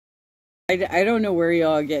I don't know where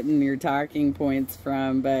y'all are getting your talking points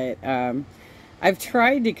from, but I've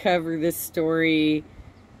tried to cover this story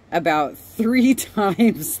about 3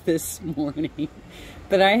 times this morning,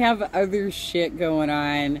 but I have other shit going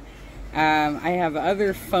on. I have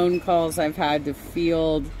other phone calls I've had to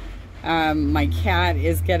field. My cat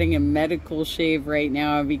is getting a medical shave right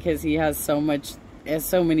now because he has so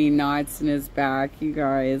many knots in his back, you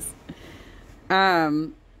guys.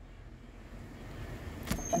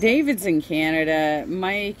 David's in Canada.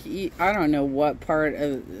 Mike, I don't know what part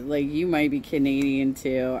of, like, you might be Canadian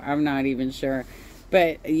too. I'm not even sure.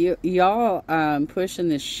 But y'all pushing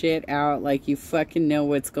this shit out like you fucking know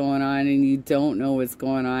what's going on and you don't know what's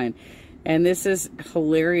going on. And this is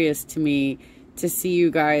hilarious to me to see you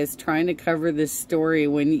guys trying to cover this story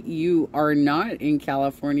when you are not in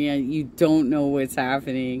California. You don't know what's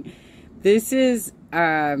happening. This is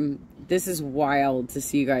wild to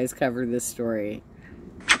see you guys cover this story.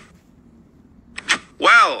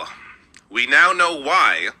 Well, we now know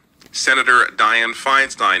why Senator Dianne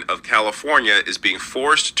Feinstein of California is being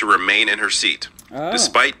forced to remain in her seat,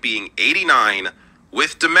 despite being 89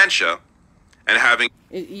 with dementia and having...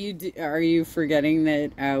 Are you forgetting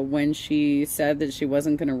that when she said that she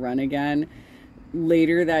wasn't going to run again,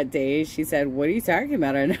 later that day she said, "What are you talking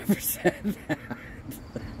about? I never said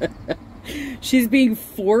that." She's being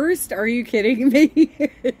forced? Are you kidding me?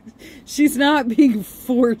 She's not being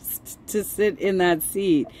forced to sit in that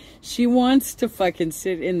seat. She wants to fucking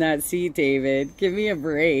sit in that seat, David. Give me a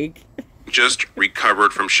break. Just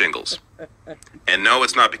recovered from shingles. And no,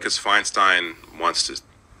 it's not because Feinstein wants to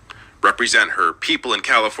represent her people in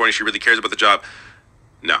California. She really cares about the job.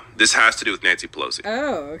 No, this has to do with Nancy Pelosi.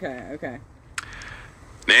 Oh, okay.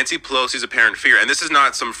 Nancy Pelosi's apparent fear, and this is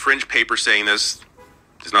not some fringe paper saying this.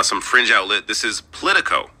 It's not some fringe outlet. This is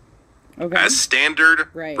Politico. Okay. As standard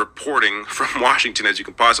reporting from Washington as you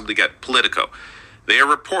can possibly get. Politico. They are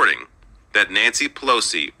reporting that Nancy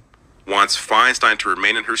Pelosi wants Feinstein to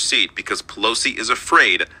remain in her seat because Pelosi is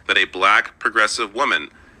afraid that a black progressive woman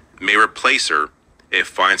may replace her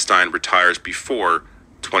if Feinstein retires before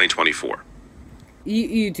 2024.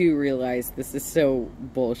 You do realize this is so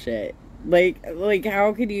bullshit. Like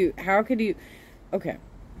how could you, okay.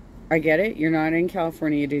 I get it. You're not in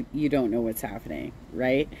California. You don't know what's happening,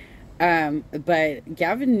 right? But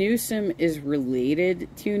Gavin Newsom is related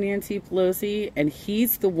to Nancy Pelosi, and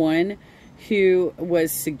he's the one who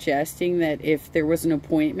was suggesting that if there was an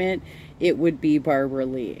appointment, it would be Barbara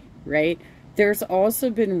Lee, right? There's also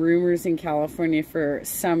been rumors in California for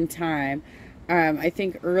some time. I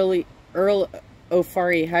think Earl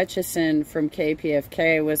Ofari Hutchison from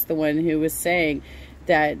KPFK was the one who was saying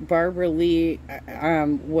that Barbara Lee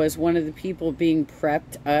was one of the people being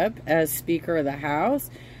prepped up as Speaker of the House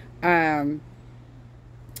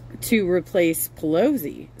to replace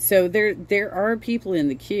Pelosi. So there are people in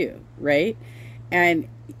the queue, right? And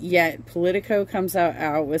yet Politico comes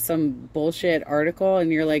out with some bullshit article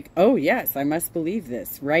and you're like, oh yes, I must believe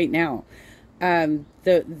this right now.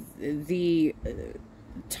 The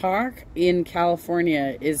talk in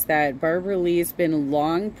California is that Barbara Lee's been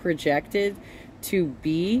long projected to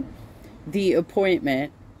be the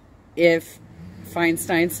appointment if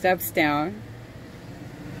Feinstein steps down,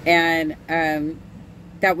 and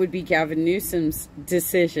that would be Gavin Newsom's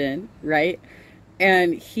decision, right?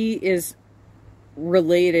 And he is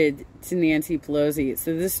related to Nancy Pelosi,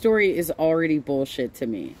 so this story is already bullshit to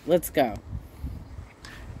me. Let's go.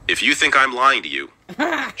 If you think I'm lying to you,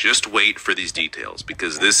 just wait for these details,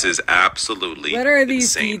 because this is absolutely What are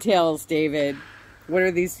these insane. details, David? What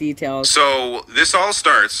are these details? So this all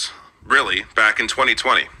starts, really, back in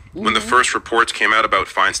 2020, when the first reports came out about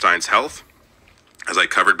Feinstein's health. As I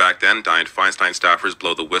covered back then, Dianne Feinstein staffers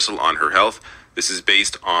blow the whistle on her health. This is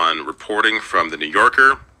based on reporting from The New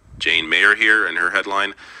Yorker, Jane Mayer here in her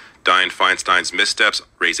headline. Dianne Feinstein's missteps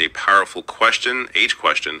raise a powerful age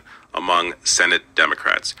question, among Senate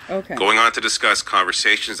Democrats. Okay. Going on to discuss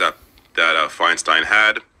conversations that Feinstein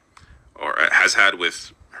had or has had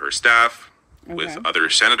with her staff, with other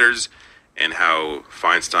senators, and how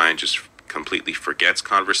Feinstein just completely forgets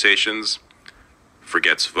conversations,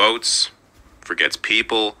 forgets votes, forgets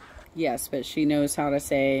people. Yes, but she knows how to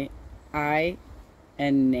say aye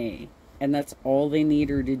and nay. And that's all they need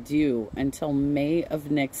her to do until May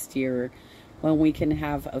of next year, when we can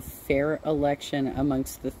have a fair election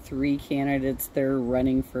amongst the 3 candidates that are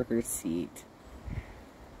running for her seat.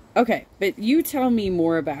 Okay, but you tell me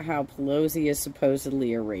more about how Pelosi is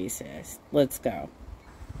supposedly a racist. Let's go.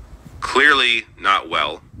 Clearly not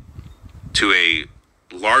well. To a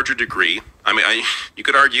larger degree, I mean, you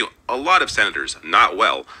could argue a lot of senators not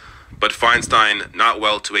well, but Feinstein not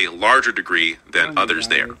well to a larger degree than others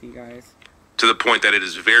there, you guys. to the point that it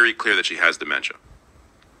is very clear that she has dementia.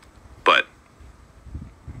 But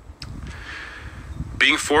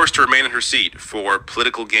being forced to remain in her seat for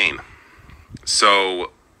political gain.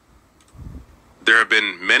 So there have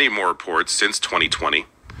been many more reports since 2020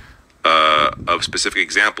 of specific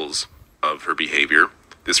examples of her behavior.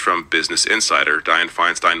 This from Business Insider. Dianne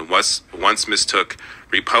Feinstein once mistook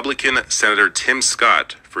Republican Senator Tim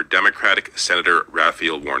Scott for Democratic Senator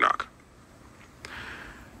Raphael Warnock.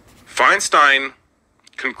 Feinstein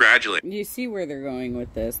congratulated. You see where they're going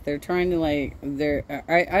with this. They're trying to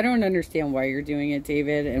I don't understand why you're doing it,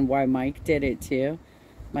 David, and why Mike did it too.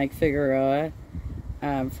 Mike Figueroa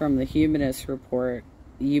from the Humanist Report.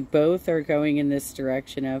 You both are going in this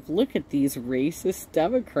direction of, look at these racist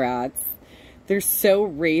Democrats. They're so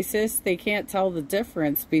racist, they can't tell the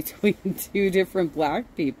difference between two different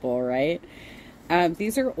black people, right?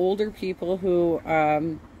 These are older people who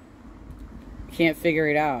can't figure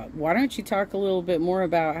it out. Why don't you talk a little bit more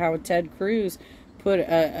about how Ted Cruz put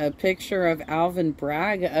a picture of Alvin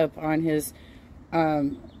Bragg up on his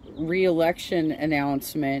re-election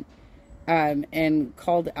announcement and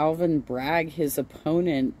called Alvin Bragg his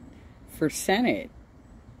opponent for Senate?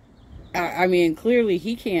 I mean, clearly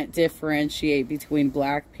he can't differentiate between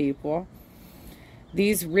black people.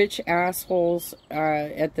 These rich assholes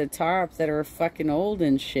at the top that are fucking old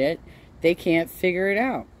and shit, they can't figure it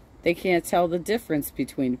out. They can't tell the difference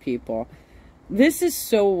between people. This is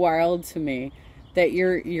so wild to me that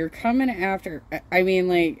you're coming after. I mean,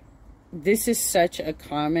 like, this is such a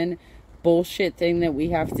common bullshit thing that we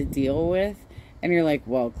have to deal with. And you're like,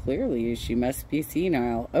 well, clearly she must be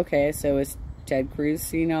senile. Okay, so is Ted Cruz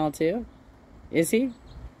senile too? Is he?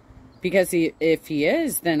 Because if he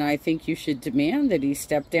is, then I think you should demand that he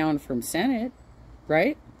step down from Senate,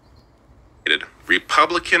 right?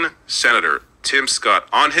 Republican Senator Tim Scott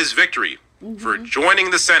on his victory for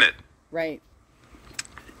joining the Senate. Right.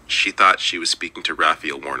 She thought she was speaking to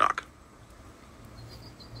Raphael Warnock.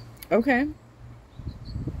 Okay.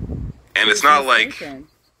 And it's not like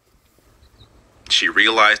she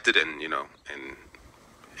realized it and,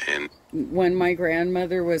 and when my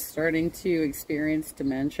grandmother was starting to experience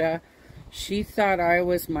dementia, she thought I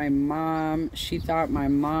was my mom. She thought my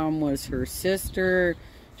mom was her sister.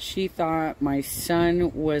 She thought my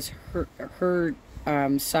son was her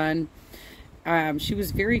son. She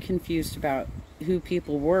was very confused about who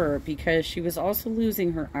people were because she was also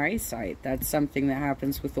losing her eyesight. That's something that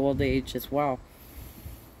happens with old age as well.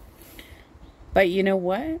 But you know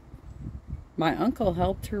what? My uncle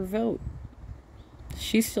helped her vote.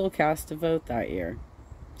 She still cast a vote that year.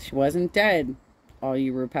 She wasn't dead, all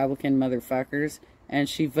you Republican motherfuckers, and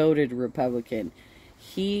she voted Republican.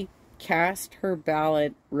 He cast her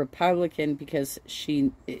ballot Republican because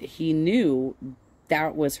he knew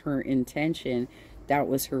that was her intention, that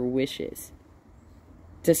was her wishes,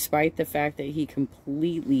 despite the fact that he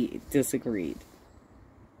completely disagreed.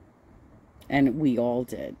 And we all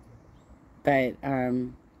did. But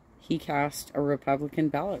he cast a Republican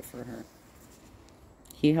ballot for her.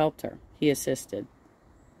 He helped her. He assisted.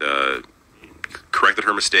 Corrected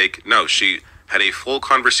her mistake. No, she had a full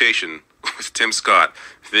conversation with Tim Scott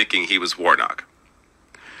thinking he was Warnock.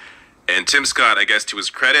 And Tim Scott, I guess to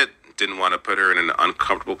his credit, didn't want to put her in an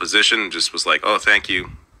uncomfortable position, just was like, oh, thank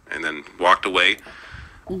you, and then walked away.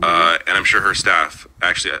 And I'm sure her staff,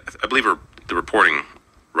 actually, I believe the reporting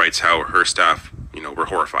writes how her staff, were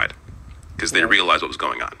horrified because they realized what was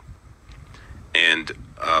going on. And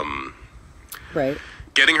right.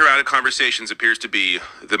 Getting her out of conversations appears to be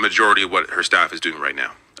the majority of what her staff is doing right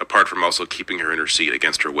now, apart from also keeping her in her seat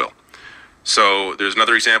against her will. So there's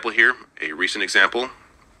another example here, a recent example,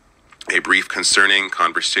 a brief concerning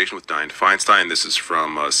conversation with Dianne Feinstein. This is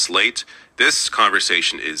from Slate. This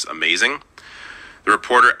conversation is amazing. The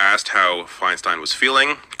reporter asked how Feinstein was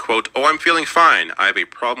feeling. Quote, "Oh, I'm feeling fine. I have a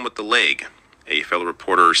problem with the leg." A fellow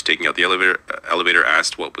reporter staking out the elevator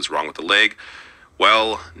asked what was wrong with the leg.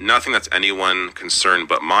 "Well, nothing that's anyone concerned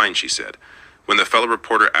but mine," she said. When the fellow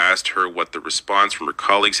reporter asked her what the response from her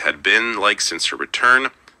colleagues had been like since her return,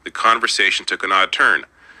 the conversation took an odd turn.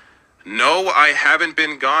 "No, I haven't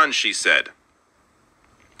been gone," she said.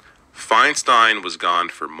 Feinstein was gone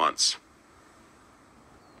for months.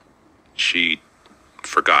 She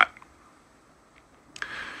forgot.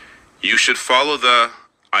 You should follow the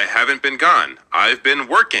 "I haven't been gone. I've been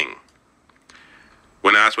working."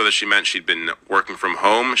 When asked whether she meant she'd been working from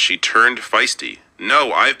home, she turned feisty.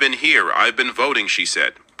 "No, I've been here. I've been voting," she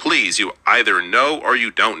said. "Please, you either know or you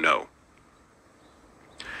don't know."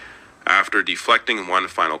 After deflecting one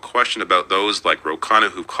final question about those like Ro Khanna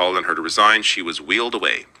who called on her to resign, she was wheeled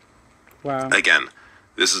away. Wow. Again,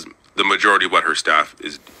 this is the majority of what her staff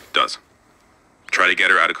does. Try to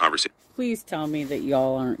get her out of conversation. Please tell me that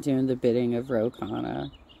y'all aren't doing the bidding of Ro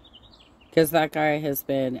Khanna. Because that guy has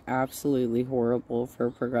been absolutely horrible for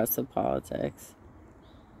progressive politics.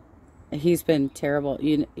 He's been terrible.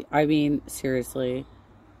 I mean, seriously.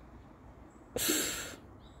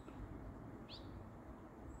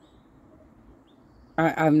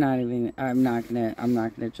 I'm not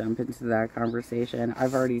gonna jump into that conversation.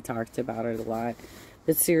 I've already talked about it a lot.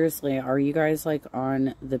 But seriously, are you guys like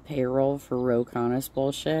on the payroll for Ro Khanna's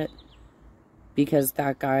bullshit? Because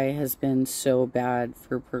that guy has been so bad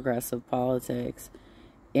for progressive politics.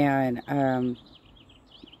 And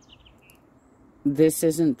this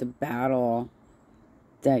isn't the battle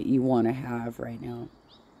that you want to have right now.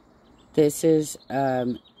 This is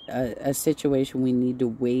a situation we need to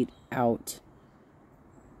wait out.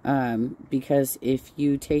 Because if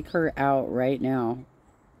you take her out right now,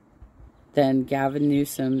 then Gavin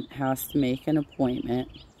Newsom has to make an appointment,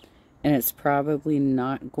 and it's probably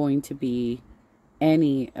not going to be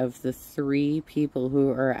any of the 3 people who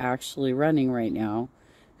are actually running right now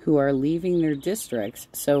who are leaving their districts.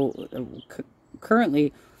 So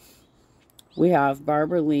currently we have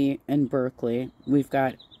Barbara Lee in Berkeley. We've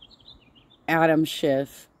got Adam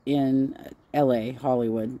Schiff in LA,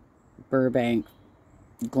 Hollywood, Burbank,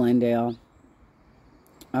 Glendale,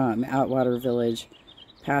 Atwater Village,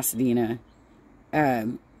 Pasadena,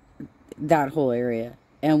 that whole area.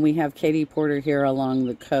 And we have Katie Porter here along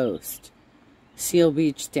the coast, Seal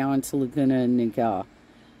Beach down to Laguna and Niguel.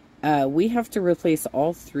 We have to replace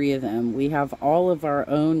all 3 of them. We have all of our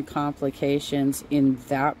own complications in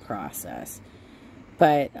that process.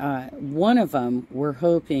 But one of them, we're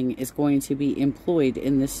hoping, is going to be employed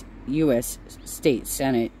in this U.S. State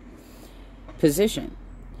Senate position.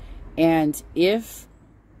 And if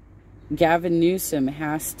Gavin Newsom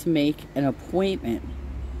has to make an appointment,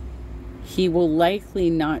 he will likely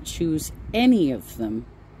not choose any of them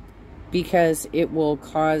because it will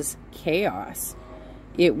cause chaos.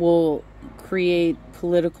 It will create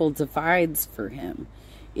political divides for him.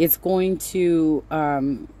 It's going to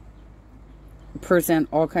present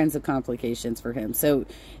all kinds of complications for him. So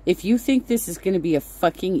if you think this is going to be a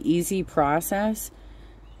fucking easy process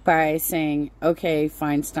by saying, okay,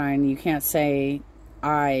 Feinstein, you can't say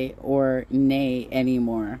aye or nay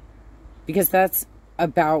anymore, because that's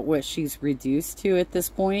about what she's reduced to at this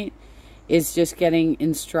point, is just getting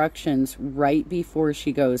instructions right before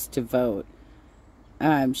she goes to vote.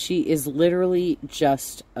 She is literally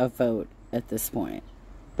just a vote at this point.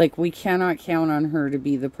 Like, we cannot count on her to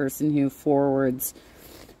be the person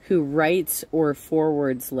who writes or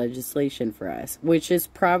forwards legislation for us, which is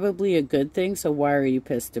probably a good thing. So why are you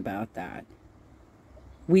pissed about that?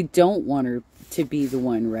 We don't want her to be the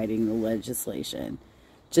one writing the legislation.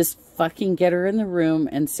 Just fucking get her in the room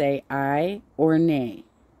and say aye or nay.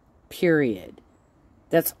 Period.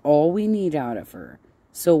 That's all we need out of her.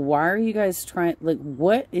 So why are you guys trying, like,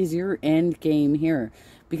 what is your end game here?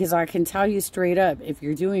 Because I can tell you straight up, if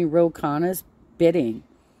you're doing Ro Khanna's bidding,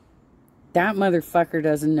 that motherfucker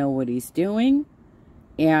doesn't know what he's doing.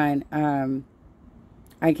 And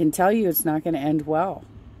I can tell you it's not going to end well.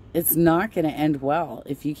 It's not going to end well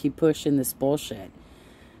if you keep pushing this bullshit.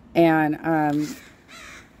 And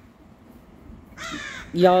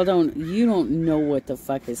you don't know what the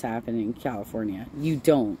fuck is happening in California. You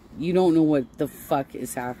don't know what the fuck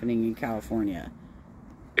is happening in California.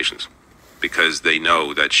 Because they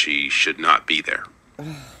know that she should not be there.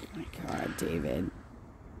 Oh my God, David.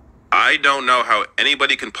 I don't know how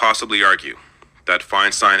anybody can possibly argue that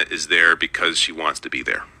Feinstein is there because she wants to be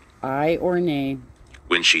there. Aye or nay?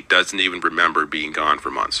 When she doesn't even remember being gone for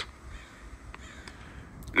months.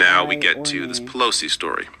 Now we get to this Pelosi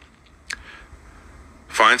story.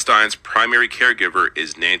 Feinstein's primary caregiver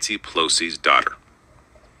is Nancy Pelosi's daughter.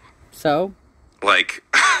 So? Like...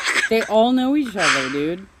 They all know each other,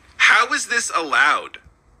 dude. How is this allowed?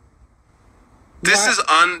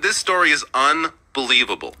 This story is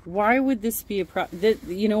unbelievable. Why would this be a problem?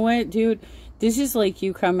 You know what, dude? This is like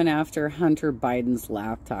you coming after Hunter Biden's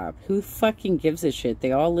laptop. Who fucking gives a shit?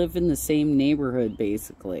 They all live in the same neighborhood,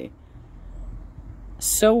 basically.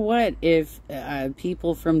 So what if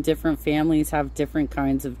people from different families have different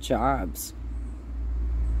kinds of jobs?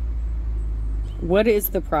 What is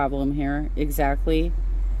the problem here, exactly?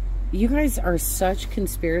 You guys are such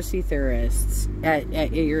conspiracy theorists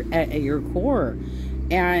at your core.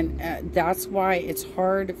 And that's why it's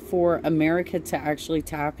hard for America to actually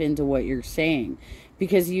tap into what you're saying.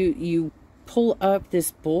 Because you pull up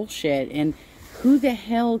this bullshit, and who the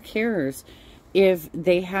hell cares if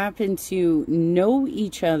they happen to know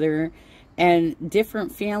each other and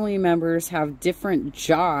different family members have different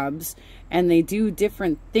jobs, and they do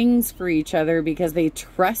different things for each other because they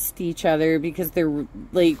trust each other, because they're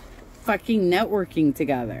like fucking networking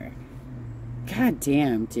together. God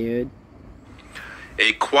damn, dude.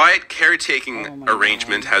 A quiet caretaking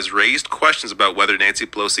arrangement has raised questions about whether Nancy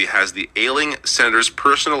Pelosi has the ailing senator's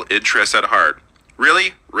personal interests at heart.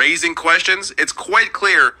 Really? Raising questions? It's quite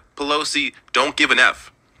clear Pelosi don't give an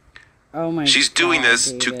F. Oh my She's doing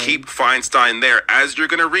this David. to keep Feinstein there, as you're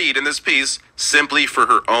going to read in this piece, simply for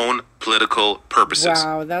her own political purposes.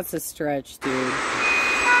 Wow, that's a stretch, dude.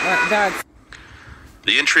 That's...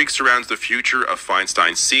 The intrigue surrounds the future of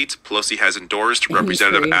Feinstein's seat. Pelosi has endorsed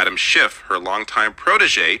Representative Adam Schiff, her longtime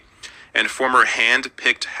protege and former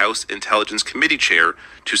hand-picked House Intelligence Committee chair,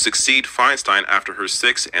 to succeed Feinstein after her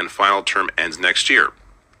sixth and final term ends next year.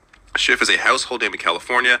 Schiff is a household name in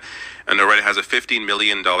California and already has a $15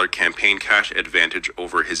 million campaign cash advantage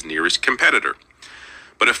over his nearest competitor.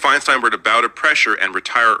 But if Feinstein were to bow to pressure and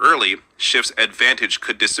retire early, Schiff's advantage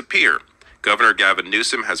could disappear. Governor Gavin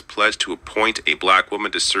Newsom has pledged to appoint a black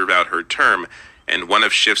woman to serve out her term, and one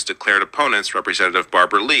of Schiff's declared opponents, Representative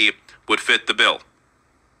Barbara Lee, would fit the bill.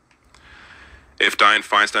 If Dianne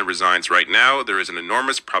Feinstein resigns right now, there is an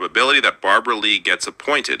enormous probability that Barbara Lee gets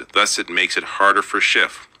appointed. Thus, it makes it harder for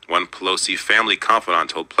Schiff. One Pelosi family confidant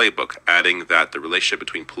told Playbook, adding that the relationship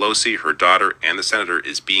between Pelosi, her daughter, and the senator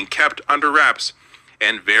is being kept under wraps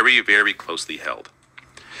and very, very closely held.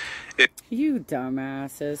 You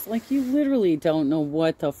dumbasses. Like, you literally don't know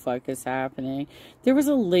what the fuck is happening. There was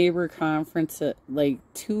a labor conference like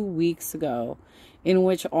 2 weeks ago in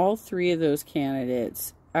which all three of those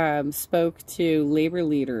candidates spoke to labor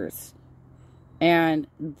leaders. And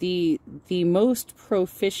the most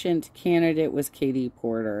proficient candidate was Katie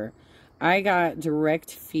Porter. I got direct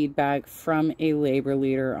feedback from a labor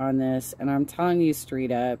leader on this, and I'm telling you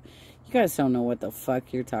straight up, you guys don't know what the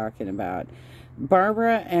fuck you're talking about.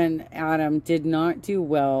 Barbara and Adam did not do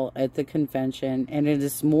well at the convention, and it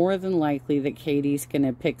is more than likely that Katie's going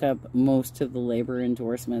to pick up most of the labor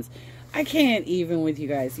endorsements. I can't even with you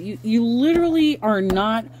guys. You literally are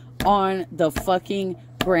not on the fucking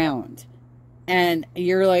ground. And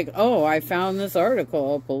you're like, oh, I found this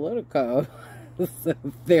article on Politico. So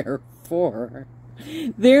therefore,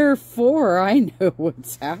 I know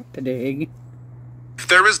what's happening. If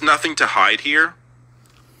there is nothing to hide here,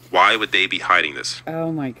 why would they be hiding this?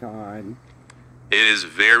 Oh my God. It is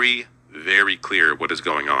very, very clear what is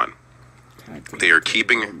going on. They are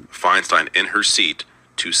keeping Feinstein in her seat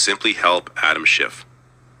to simply help Adam Schiff.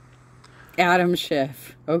 Adam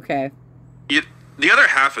Schiff. Okay. The other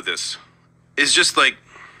half of this is just like,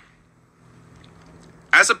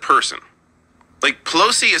 as a person, like,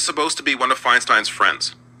 Pelosi is supposed to be one of Feinstein's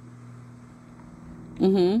friends.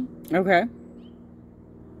 Mm-hmm. Okay.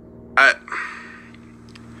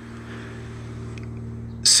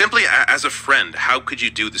 Simply as a friend, how could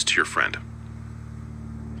you do this to your friend?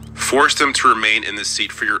 Force them to remain in this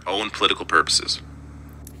seat for your own political purposes.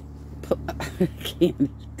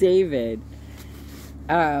 David,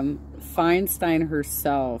 Feinstein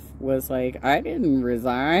herself was like, I didn't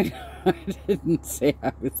resign. I didn't say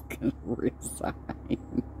I was going to resign.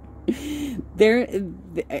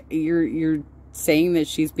 You're saying that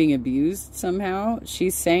she's being abused somehow?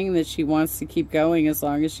 She's saying that she wants to keep going as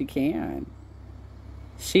long as she can.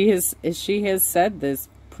 She has said this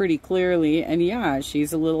pretty clearly, and yeah,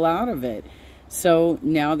 she's a little out of it. So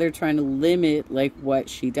now they're trying to limit, like, what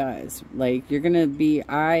she does. Like, you're going to be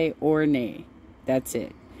aye or nay. That's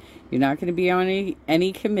it. You're not going to be on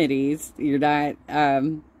any committees. You're not,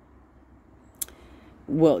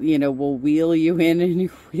 we'll wheel you in your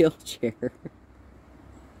wheelchair.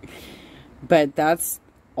 But that's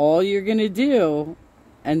all you're going to do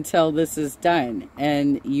until this is done.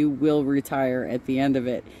 And you will retire at the end of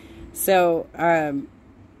it. So,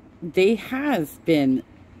 they have been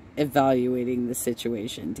evaluating the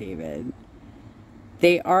situation, David.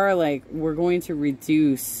 They are like, we're going to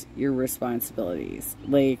reduce your responsibilities.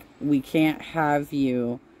 Like, we can't have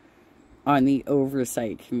you on the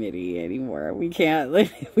oversight committee anymore. We can't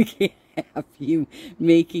have you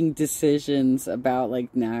making decisions about,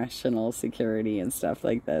 like, national security and stuff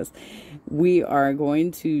like this. We are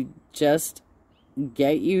going to just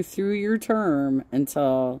get you through your term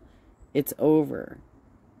until it's over.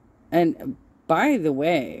 And by the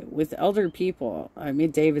way, with elder people, I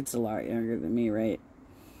mean, David's a lot younger than me, right?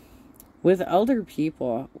 With elder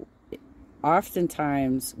people,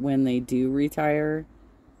 oftentimes when they do retire,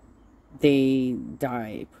 they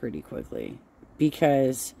die pretty quickly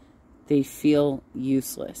because they feel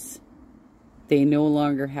useless. They no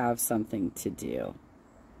longer have something to do.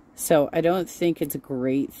 So I don't think it's a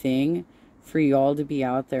great thing for y'all to be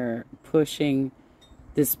out there pushing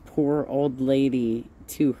this poor old lady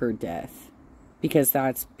to her death. Because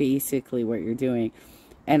that's basically what you're doing.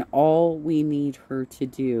 And all we need her to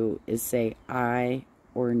do is say aye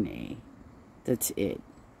or nay. That's it.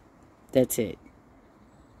 That's it.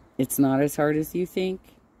 It's not as hard as you think.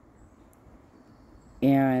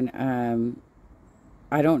 And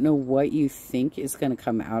I don't know what you think is going to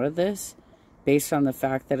come out of this, based on the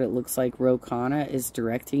fact that it looks like Ro Khanna is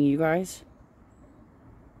directing you guys.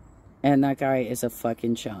 And that guy is a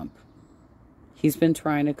fucking chump. He's been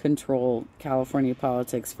trying to control California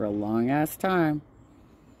politics for a long-ass time.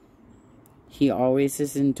 He always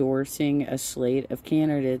is endorsing a slate of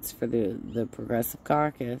candidates for the Progressive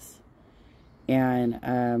Caucus.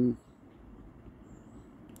 And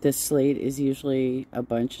this slate is usually a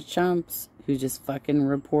bunch of chumps who just fucking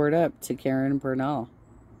report up to Karen Bernal.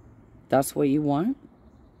 That's what you want?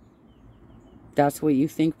 That's what you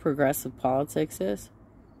think progressive politics is?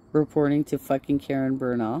 Reporting to fucking Karen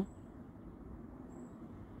Bernal?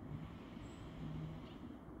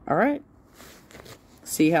 Alright.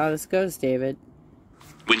 See how this goes, David.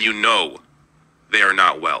 When you know they are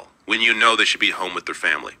not well. When you know they should be home with their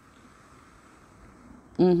family.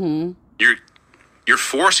 Mm-hmm. You're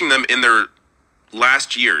forcing them in their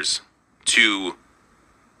last years to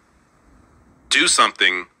do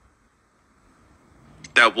something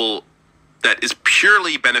that is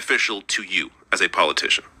purely beneficial to you as a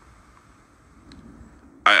politician.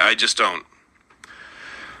 I just don't.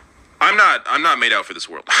 I'm not made out for this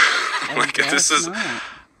world. Like, if this is,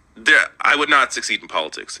 I would not succeed in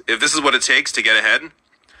politics. If this is what it takes to get ahead,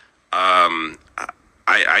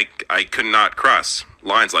 I could not cross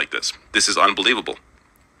lines like this. This is unbelievable.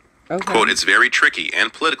 Okay. Quote, it's very tricky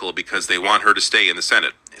and political because they want her to stay in the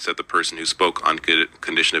Senate, said the person who spoke on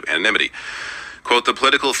condition of anonymity. Quote, the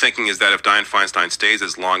political thinking is that if Dianne Feinstein stays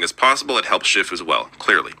as long as possible, it helps Schiff as well,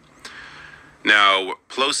 clearly. Now,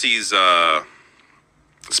 Pelosi's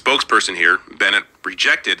spokesperson here, Bennett,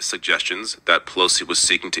 rejected suggestions that Pelosi was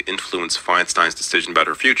seeking to influence Feinstein's decision about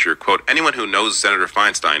her future. Quote, anyone who knows Senator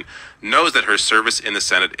Feinstein knows that her service in the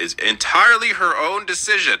Senate is entirely her own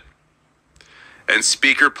decision. And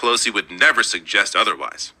Speaker Pelosi would never suggest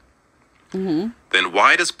otherwise. Mm-hmm. Then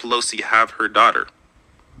why does Pelosi have her daughter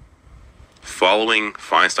following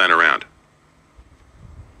Feinstein around?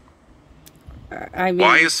 I mean,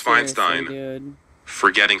 why is Feinstein dude,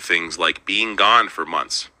 forgetting things like being gone for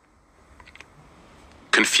months,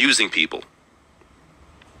 confusing people?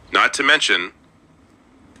 Not to mention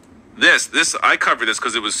this I covered this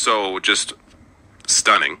because it was so just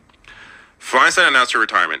stunning. Feinstein announced her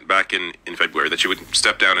retirement back in February, that she would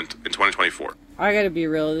step down in 2024. I gotta be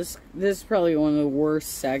real, this is probably one of the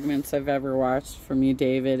worst segments I've ever watched from you,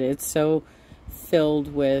 David. It's so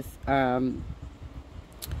filled with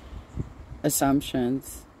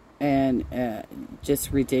assumptions and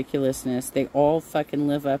just ridiculousness. They all fucking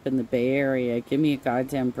live up in the Bay Area. Give me a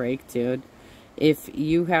goddamn break, dude. If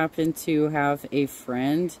you happen to have a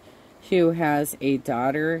friend who has a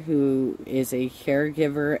daughter who is a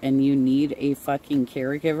caregiver and you need a fucking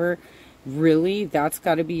caregiver, really? That's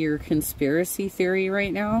got to be your conspiracy theory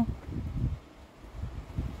right now?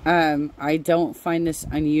 I don't find this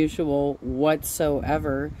unusual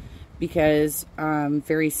whatsoever, because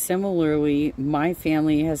very similarly, my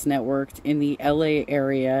family has networked in the LA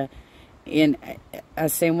area in a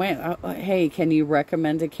same way. Hey, can you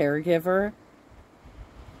recommend a caregiver?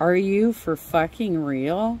 Are you for fucking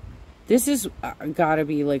real? This is gotta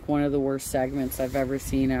be like one of the worst segments I've ever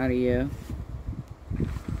seen out of you.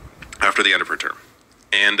 After the end of her term.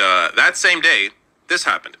 And that same day, this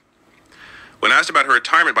happened. When asked about her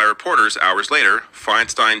retirement by reporters hours later,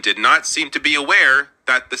 Feinstein did not seem to be aware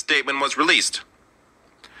that the statement was released.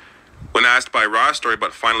 When asked by Raw Story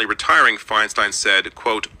about finally retiring, Feinstein said,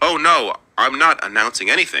 quote, oh no, I'm not announcing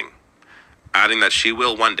anything, adding that she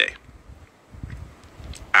will one day.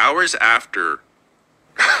 Hours after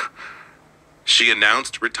she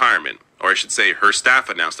announced retirement, or I should say her staff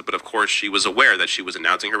announced it, but of course she was aware that she was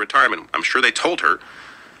announcing her retirement. I'm sure they told her.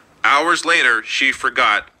 Hours later, she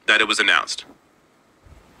forgot that it was announced.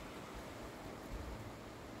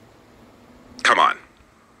 Come on.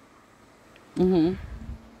 Mm-hmm.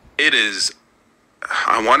 It is,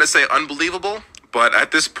 I want to say unbelievable, but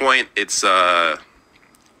at this point, it's not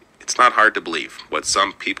hard to believe what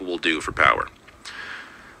some people will do for power.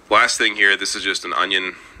 Last thing here, this is just an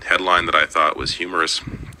Onion headline that I thought was humorous.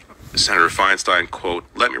 Senator Feinstein, quote,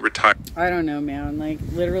 let me retire. I don't know, man. Like,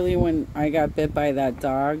 literally when I got bit by that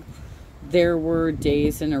dog, there were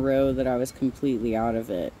days in a row that I was completely out of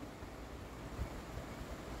it.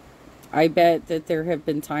 I bet that there have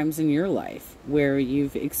been times in your life where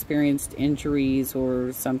you've experienced injuries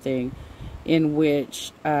or something in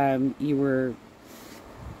which you were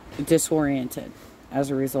disoriented as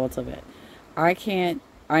a result of it. I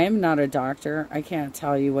am not a doctor. I can't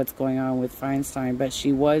tell you what's going on with Feinstein, but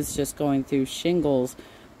she was just going through shingles,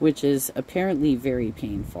 which is apparently very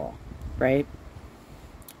painful, right?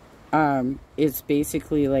 It's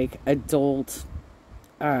basically like adult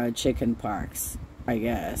chicken pox, I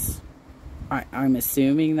guess. I'm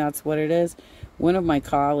assuming that's what it is. One of my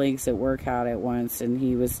colleagues at work had it once, and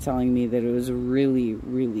he was telling me that it was really,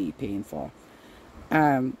 really painful.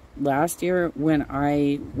 Last year, when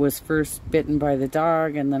I was first bitten by the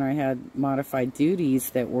dog, and then I had modified duties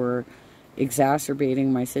that were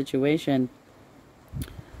exacerbating my situation,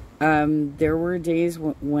 there were days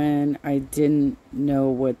when I didn't know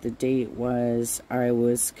what the date was. I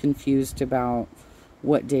was confused about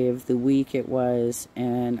what day of the week it was,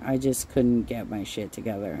 and I just couldn't get my shit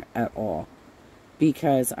together at all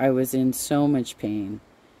because I was in so much pain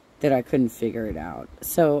that I couldn't figure it out.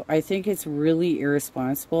 So I think it's really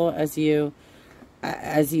irresponsible as you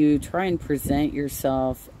try and present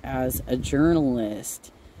yourself as a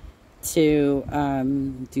journalist to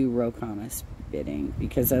do row comma spitting,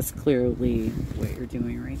 because that's clearly what you're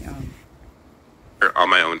doing right now.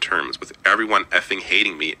 On my own terms, with everyone effing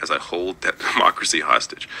hating me as I hold that democracy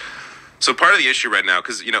hostage. So part of the issue right now,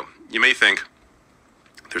 because, you know, you may think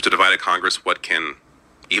there's a divided Congress, what can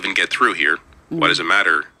even get through here? What does it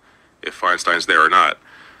matter if Feinstein's there or not?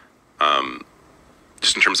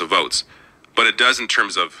 Just in terms of votes. But it does in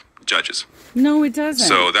terms of judges. No, it doesn't.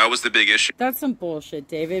 So that was the big issue. That's some bullshit,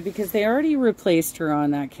 David, because they already replaced her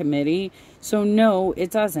on that committee. So no,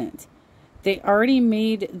 it doesn't. They already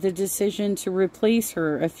made the decision to replace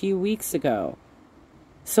her a few weeks ago.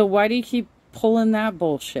 So why do you keep pulling that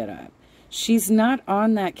bullshit up? She's not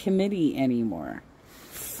on that committee anymore.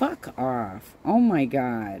 Fuck off. Oh my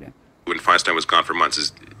God. When Feinstein was gone for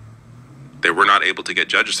months, they were not able to get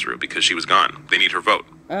judges through because she was gone. They need her vote.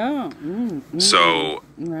 Oh. So.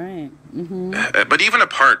 Right. But even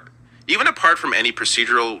apart from any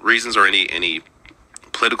procedural reasons or any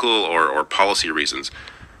political or policy reasons,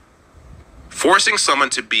 forcing someone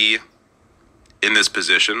to be in this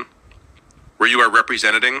position where you are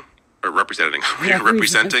representing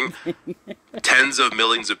tens of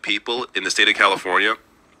millions of people in the state of California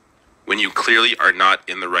when you clearly are not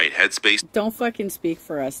in the right headspace. Don't fucking speak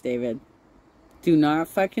for us, David. Do not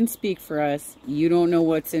fucking speak for us. You don't know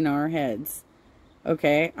what's in our heads.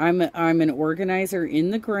 Okay? I'm an organizer on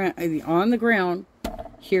the ground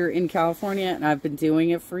here in California, and I've been doing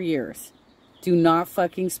it for years. Do not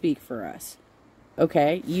fucking speak for us.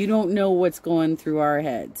 Okay? You don't know what's going through our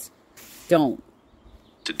heads. Don't.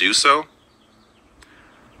 To do so.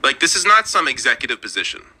 Like, this is not some executive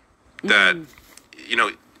position that, you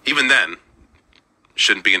know, even then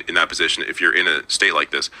shouldn't be in that position if you're in a state like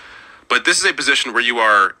this. But this is a position where you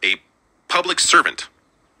are a public servant.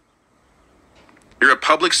 You're a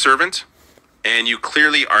public servant, and you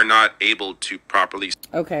clearly are not able to properly...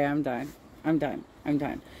 Okay, I'm done.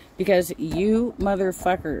 Because you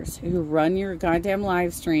motherfuckers who run your goddamn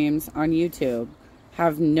live streams on YouTube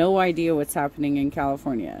have no idea what's happening in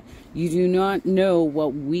California. You do not know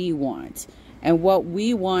what we want. And what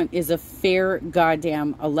we want is a fair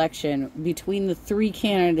goddamn election between the three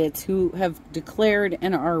candidates who have declared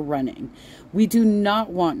and are running. We do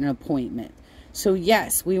not want an appointment. So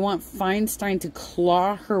yes, we want Feinstein to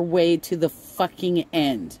claw her way to the fucking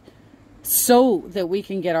end so that we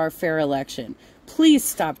can get our fair election. Please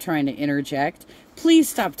stop trying to interject. Please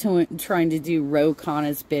stop trying to do Ro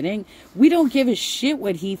Khanna's bidding. We don't give a shit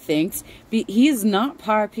what he thinks. He is not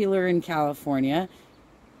popular in California.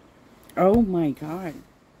 Oh my God.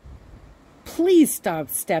 Please stop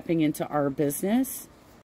stepping into our business.